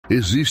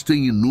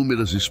Existem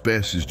inúmeras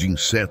espécies de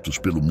insetos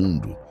pelo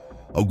mundo,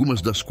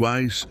 algumas das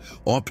quais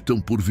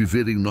optam por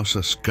viver em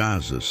nossas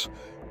casas,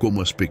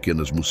 como as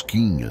pequenas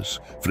mosquinhas,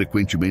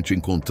 frequentemente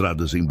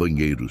encontradas em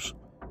banheiros.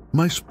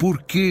 Mas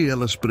por que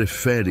elas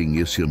preferem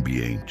esse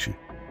ambiente?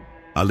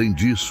 Além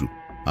disso,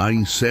 há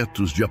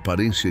insetos de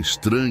aparência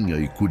estranha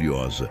e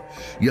curiosa,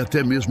 e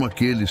até mesmo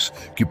aqueles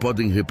que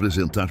podem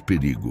representar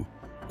perigo.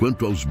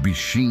 Quanto aos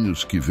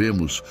bichinhos que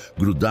vemos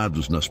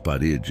grudados nas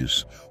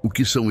paredes, o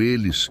que são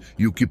eles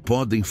e o que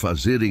podem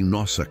fazer em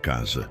nossa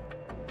casa?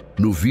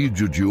 No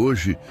vídeo de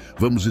hoje,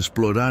 vamos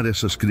explorar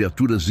essas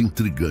criaturas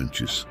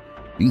intrigantes,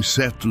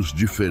 insetos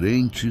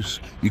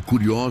diferentes e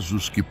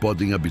curiosos que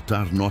podem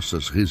habitar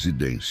nossas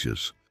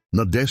residências.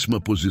 Na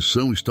 10ª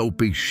posição está o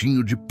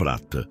peixinho de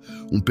prata,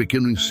 um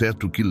pequeno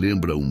inseto que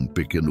lembra um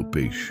pequeno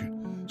peixe.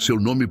 Seu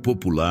nome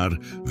popular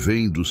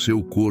vem do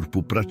seu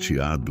corpo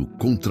prateado,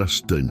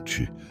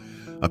 contrastante.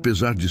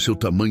 Apesar de seu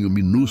tamanho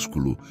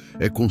minúsculo,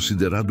 é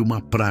considerado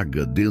uma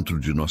praga dentro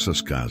de nossas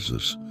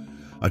casas.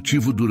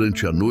 Ativo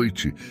durante a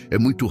noite, é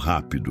muito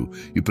rápido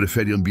e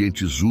prefere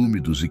ambientes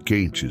úmidos e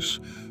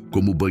quentes,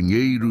 como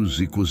banheiros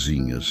e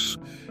cozinhas,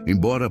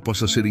 embora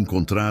possa ser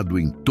encontrado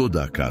em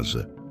toda a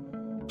casa.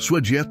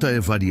 Sua dieta é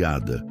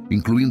variada,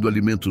 incluindo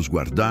alimentos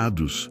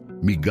guardados,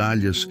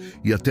 migalhas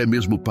e até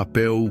mesmo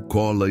papel,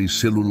 cola e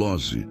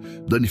celulose,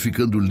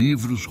 danificando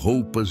livros,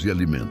 roupas e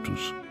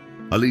alimentos.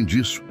 Além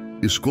disso,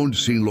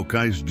 esconde-se em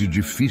locais de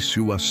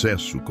difícil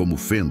acesso, como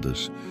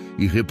fendas,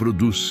 e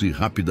reproduz-se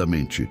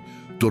rapidamente,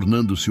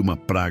 tornando-se uma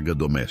praga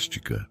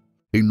doméstica.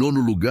 Em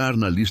 9º lugar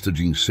na lista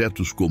de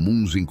insetos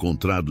comuns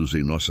encontrados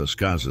em nossas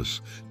casas,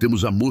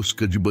 temos a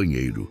mosca de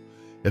banheiro.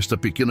 Esta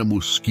pequena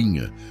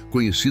mosquinha,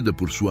 conhecida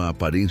por sua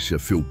aparência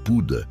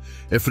felpuda,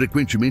 é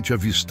frequentemente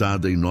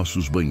avistada em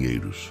nossos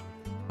banheiros.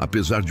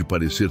 Apesar de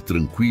parecer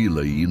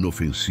tranquila e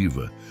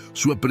inofensiva,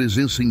 sua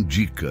presença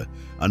indica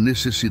a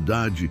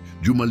necessidade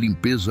de uma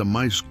limpeza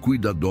mais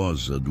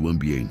cuidadosa do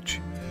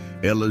ambiente.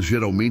 Elas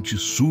geralmente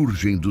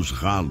surgem dos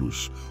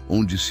ralos,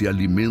 onde se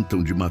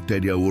alimentam de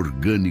matéria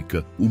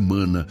orgânica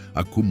humana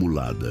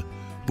acumulada.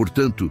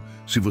 Portanto,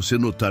 se você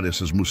notar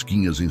essas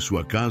mosquinhas em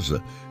sua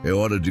casa, é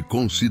hora de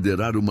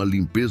considerar uma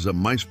limpeza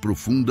mais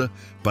profunda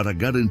para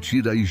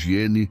garantir a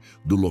higiene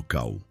do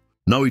local.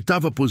 Na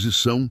 8ª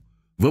posição,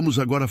 vamos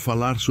agora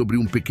falar sobre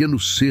um pequeno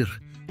ser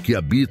que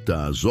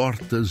habita as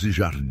hortas e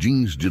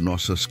jardins de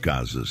nossas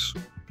casas,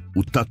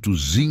 o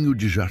tatuzinho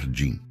de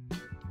jardim.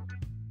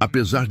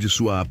 Apesar de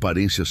sua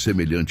aparência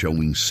semelhante a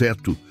um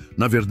inseto,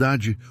 na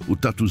verdade, o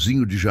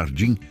tatuzinho de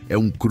jardim é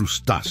um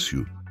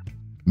crustáceo.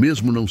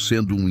 Mesmo não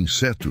sendo um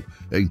inseto,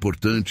 é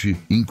importante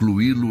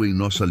incluí-lo em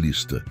nossa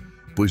lista,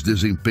 pois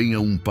desempenha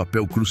um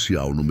papel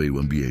crucial no meio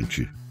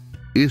ambiente.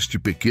 Este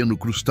pequeno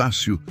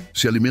crustáceo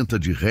se alimenta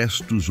de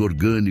restos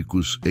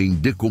orgânicos em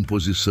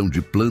decomposição de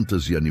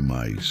plantas e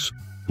animais,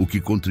 o que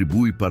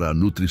contribui para a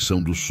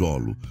nutrição do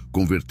solo,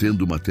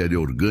 convertendo matéria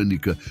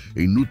orgânica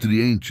em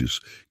nutrientes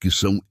que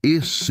são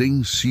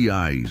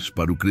essenciais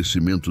para o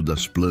crescimento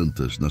das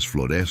plantas nas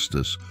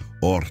florestas,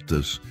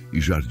 hortas e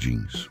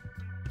jardins.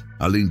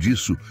 Além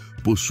disso,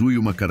 possui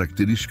uma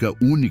característica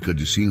única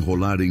de se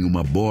enrolar em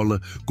uma bola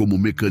como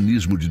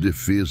mecanismo de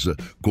defesa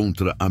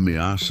contra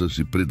ameaças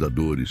e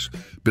predadores,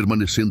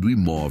 permanecendo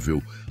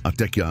imóvel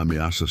até que a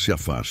ameaça se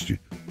afaste.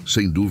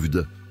 Sem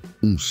dúvida,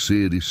 um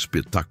ser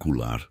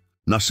espetacular.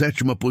 Na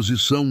 7ª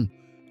posição,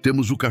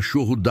 temos o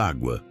cachorro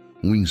d'água,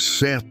 um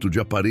inseto de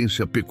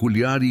aparência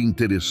peculiar e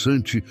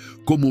interessante,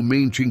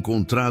 comumente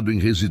encontrado em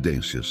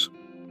residências.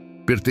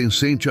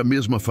 Pertencente à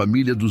mesma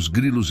família dos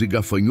grilos e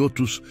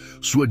gafanhotos,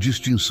 sua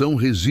distinção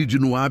reside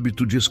no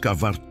hábito de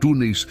escavar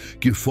túneis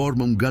que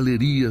formam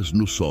galerias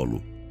no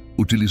solo.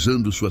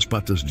 Utilizando suas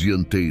patas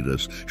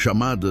dianteiras,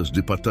 chamadas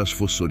de patas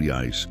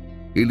fossoriais,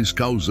 eles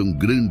causam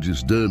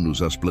grandes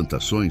danos às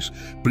plantações,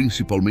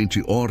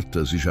 principalmente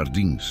hortas e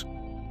jardins,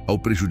 ao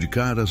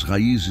prejudicar as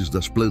raízes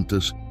das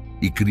plantas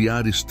e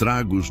criar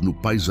estragos no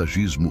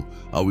paisagismo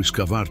ao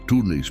escavar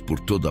túneis por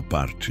toda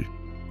parte.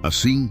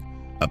 Assim,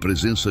 a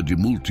presença de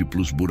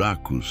múltiplos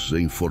buracos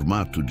em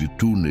formato de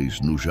túneis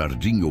no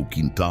jardim ou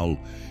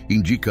quintal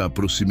indica a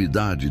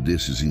proximidade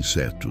desses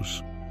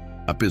insetos.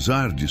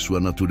 Apesar de sua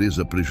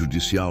natureza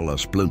prejudicial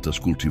às plantas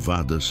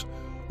cultivadas,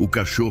 o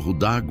cachorro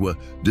d'água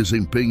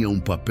desempenha um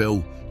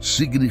papel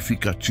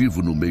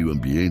significativo no meio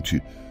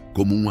ambiente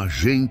como um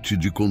agente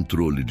de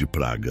controle de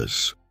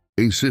pragas.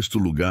 Em 6º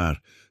lugar,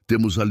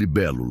 temos a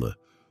libélula.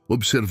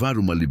 Observar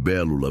uma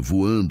libélula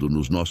voando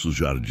nos nossos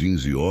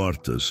jardins e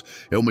hortas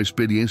é uma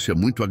experiência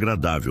muito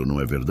agradável, não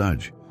é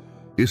verdade?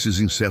 Esses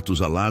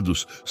insetos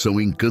alados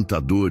são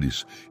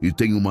encantadores e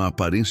têm uma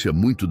aparência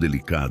muito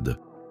delicada.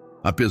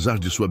 Apesar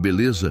de sua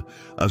beleza,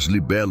 as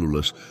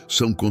libélulas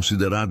são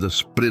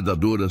consideradas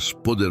predadoras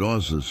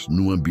poderosas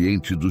no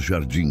ambiente dos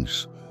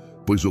jardins,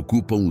 pois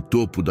ocupam o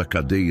topo da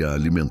cadeia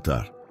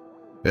alimentar.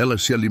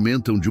 Elas se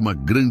alimentam de uma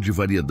grande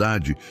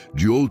variedade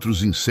de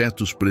outros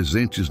insetos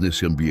presentes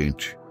nesse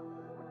ambiente.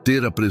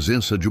 Ter a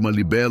presença de uma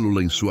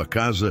libélula em sua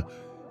casa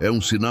É um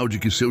sinal de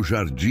que seu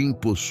jardim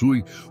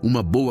possui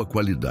uma boa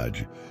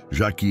qualidade,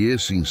 já que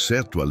esse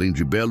inseto, além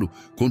de belo,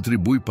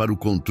 contribui para o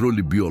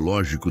controle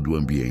biológico do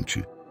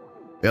ambiente.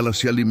 Ela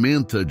se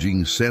alimenta de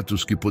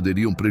insetos que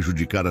poderiam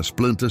prejudicar as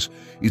plantas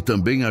e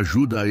também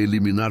ajuda a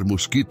eliminar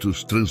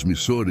mosquitos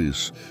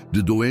transmissores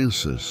de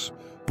doenças.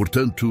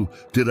 Portanto,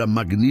 ter a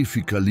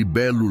magnífica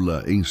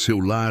libélula em seu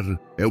lar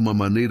é uma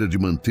maneira de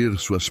manter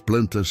suas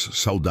plantas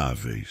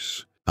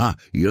saudáveis.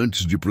 E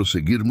antes de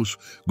prosseguirmos,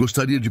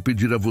 gostaria de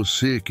pedir a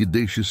você que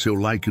deixe seu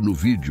like no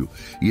vídeo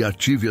e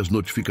ative as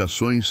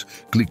notificações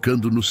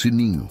clicando no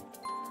sininho.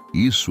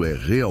 Isso é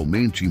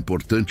realmente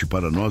importante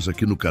para nós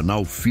aqui no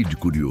canal Feed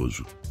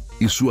Curioso.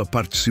 E sua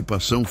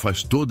participação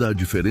faz toda a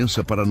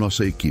diferença para a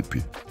nossa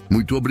equipe.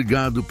 Muito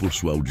obrigado por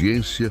sua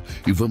audiência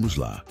e vamos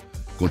lá.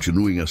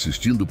 Continuem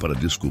assistindo para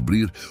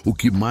descobrir o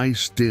que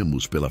mais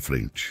temos pela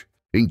frente.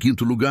 Em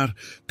quinto lugar,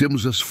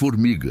 temos as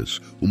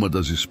formigas, uma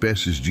das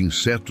espécies de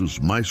insetos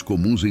mais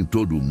comuns em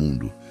todo o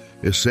mundo,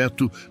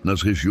 exceto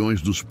nas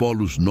regiões dos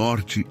polos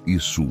norte e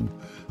sul.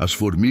 As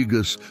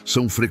formigas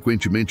são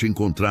frequentemente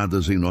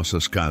encontradas em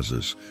nossas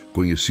casas,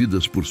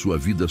 conhecidas por sua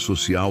vida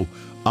social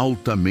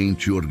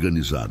altamente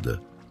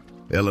organizada.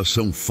 Elas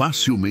são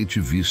facilmente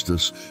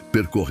vistas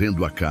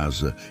percorrendo a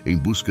casa em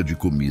busca de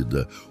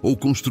comida ou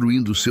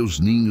construindo seus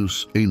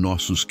ninhos em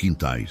nossos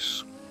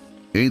quintais.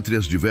 Entre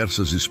as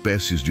diversas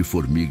espécies de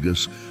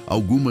formigas,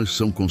 algumas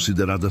são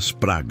consideradas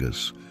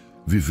pragas,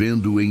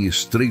 vivendo em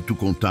estreito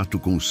contato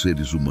com os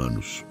seres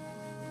humanos.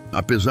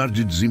 Apesar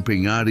de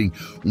desempenharem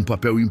um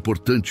papel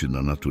importante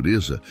na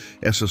natureza,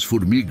 essas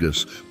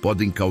formigas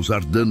podem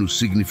causar danos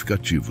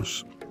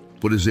significativos.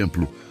 Por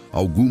exemplo,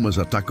 algumas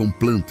atacam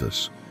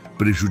plantas,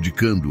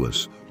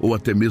 prejudicando-as ou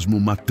até mesmo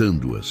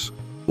matando-as.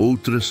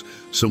 Outras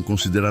são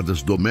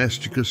consideradas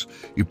domésticas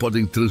e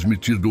podem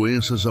transmitir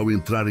doenças ao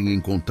entrarem em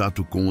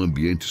contato com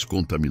ambientes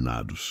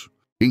contaminados.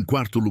 Em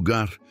quarto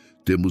lugar,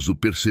 temos o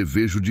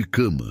percevejo de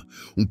cama,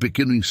 um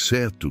pequeno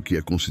inseto que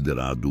é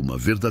considerado uma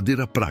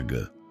verdadeira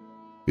praga.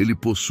 Ele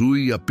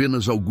possui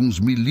apenas alguns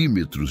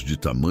milímetros de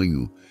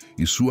tamanho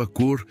e sua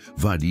cor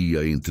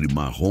varia entre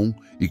marrom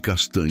e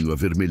castanho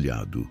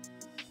avermelhado.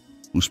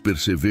 Os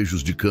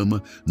percevejos de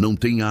cama não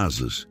têm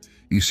asas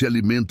e se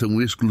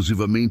alimentam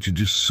exclusivamente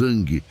de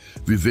sangue,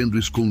 vivendo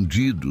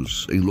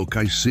escondidos em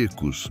locais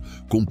secos,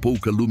 com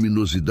pouca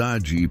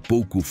luminosidade e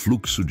pouco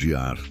fluxo de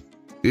ar.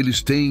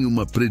 Eles têm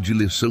uma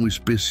predileção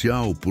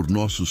especial por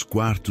nossos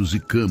quartos e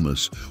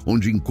camas,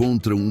 onde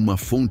encontram uma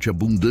fonte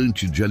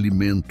abundante de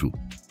alimento,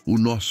 o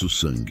nosso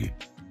sangue.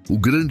 O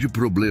grande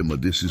problema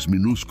desses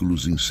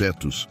minúsculos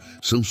insetos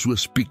são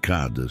suas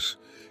picadas,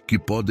 que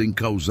podem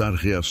causar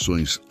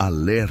reações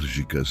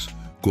alérgicas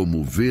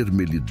como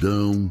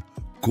vermelhidão,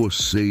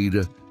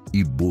 coceira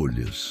e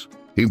bolhas.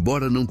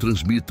 Embora não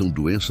transmitam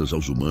doenças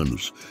aos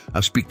humanos,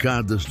 as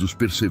picadas dos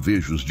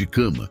percevejos de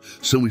cama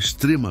são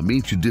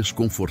extremamente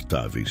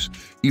desconfortáveis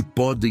e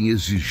podem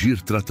exigir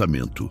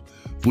tratamento.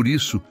 Por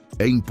isso,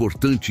 é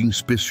importante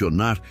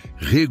inspecionar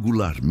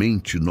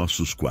regularmente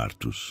nossos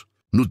quartos.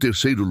 No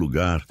terceiro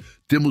lugar,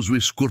 temos o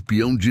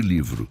escorpião de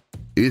livro.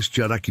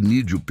 Este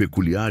aracnídeo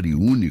peculiar e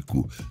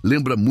único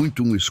lembra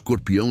muito um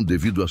escorpião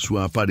devido à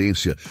sua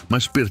aparência,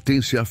 mas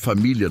pertence à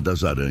família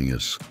das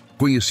aranhas.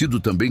 Conhecido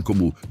também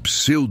como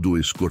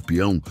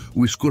pseudo-escorpião,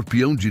 o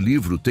escorpião de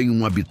livro tem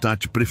um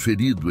habitat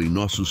preferido em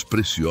nossos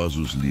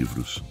preciosos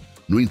livros.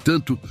 No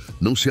entanto,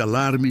 não se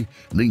alarme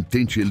nem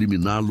tente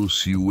eliminá-lo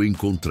se o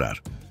encontrar,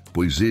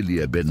 pois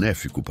ele é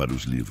benéfico para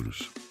os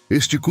livros.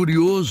 Este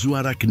curioso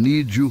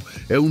aracnídeo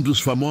é um dos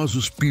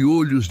famosos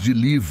piolhos de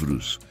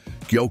livros,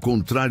 que, ao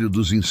contrário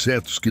dos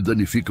insetos que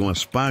danificam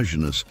as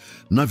páginas,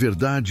 na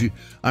verdade,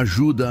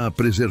 ajuda a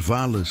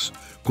preservá-las,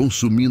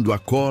 consumindo a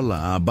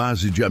cola à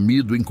base de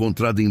amido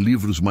encontrada em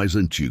livros mais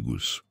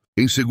antigos.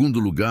 Em segundo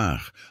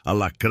lugar, a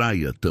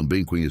lacraia,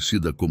 também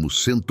conhecida como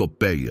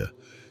centopeia,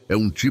 é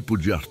um tipo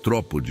de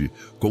artrópode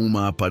com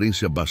uma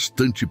aparência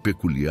bastante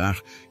peculiar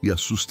e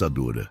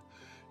assustadora.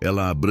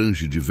 Ela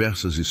abrange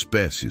diversas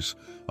espécies,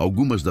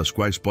 algumas das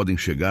quais podem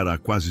chegar a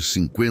quase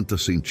 50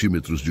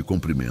 centímetros de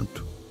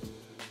comprimento.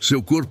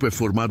 Seu corpo é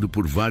formado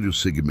por vários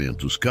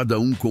segmentos, cada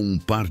um com um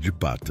par de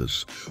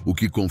patas, o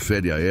que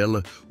confere a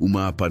ela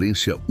uma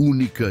aparência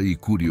única e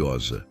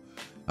curiosa.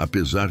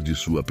 Apesar de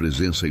sua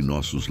presença em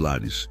nossos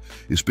lares,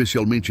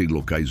 especialmente em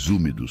locais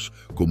úmidos,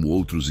 como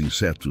outros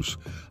insetos,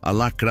 a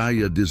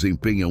lacraia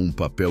desempenha um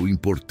papel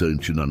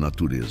importante na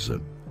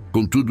natureza.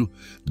 Contudo,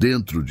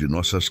 dentro de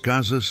nossas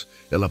casas,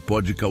 ela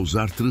pode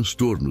causar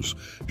transtornos,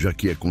 já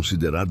que é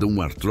considerada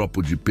um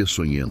artrópode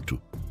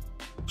peçonhento.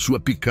 Sua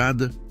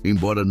picada,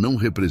 embora não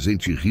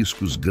represente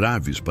riscos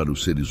graves para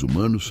os seres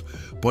humanos,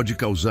 pode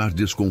causar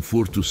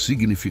desconforto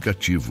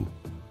significativo,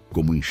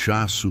 como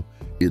inchaço,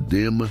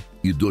 edema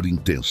e dor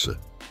intensa.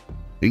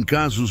 Em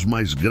casos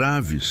mais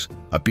graves,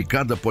 a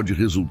picada pode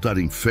resultar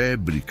em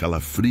febre,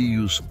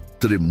 calafrios,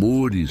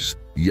 tremores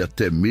e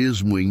até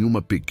mesmo em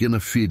uma pequena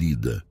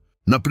ferida.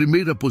 Na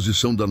primeira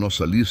posição da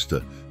nossa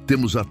lista,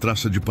 temos a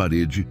traça de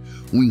parede,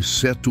 um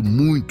inseto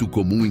muito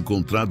comum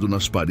encontrado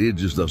nas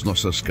paredes das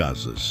nossas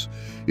casas.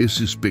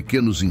 Esses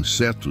pequenos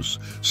insetos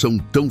são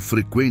tão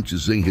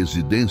frequentes em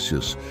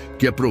residências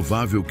que é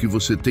provável que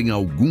você tenha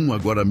algum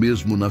agora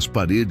mesmo nas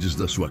paredes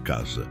da sua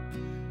casa.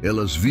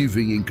 Elas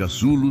vivem em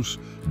casulos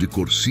de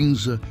cor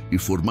cinza e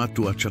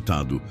formato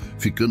achatado,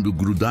 ficando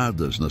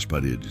grudadas nas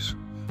paredes.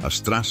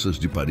 As traças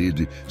de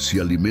parede se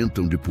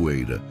alimentam de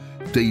poeira,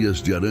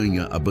 teias de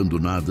aranha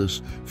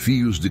abandonadas,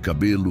 fios de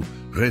cabelo,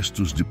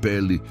 restos de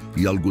pele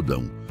e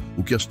algodão,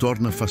 o que as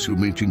torna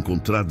facilmente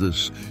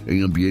encontradas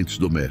em ambientes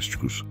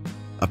domésticos.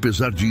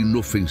 Apesar de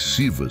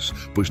inofensivas,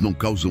 pois não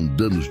causam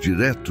danos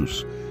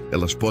diretos,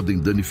 elas podem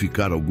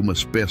danificar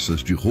algumas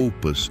peças de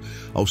roupas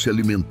ao se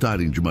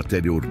alimentarem de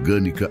matéria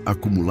orgânica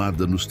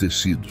acumulada nos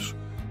tecidos.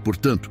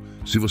 Portanto,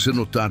 se você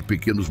notar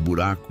pequenos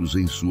buracos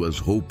em suas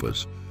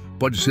roupas,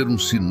 pode ser um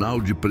sinal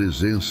de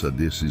presença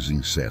desses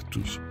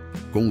insetos.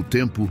 Com o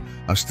tempo,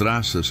 as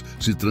traças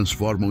se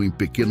transformam em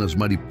pequenas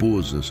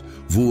mariposas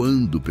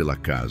voando pela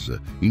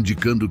casa,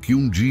 indicando que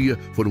um dia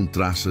foram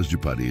traças de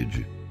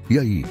parede. E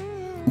aí,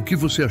 o que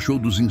você achou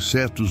dos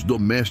insetos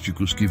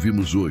domésticos que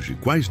vimos hoje?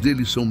 Quais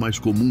deles são mais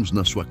comuns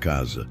na sua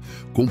casa?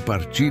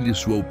 Compartilhe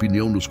sua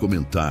opinião nos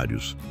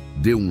comentários,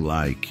 dê um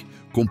like,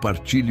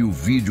 compartilhe o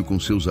vídeo com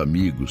seus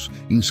amigos,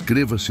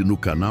 inscreva-se no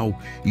canal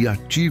e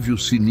ative o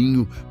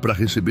sininho para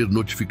receber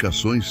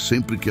notificações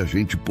sempre que a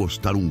gente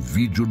postar um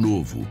vídeo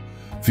novo.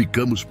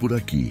 Ficamos por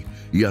aqui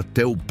e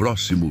até o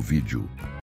próximo vídeo.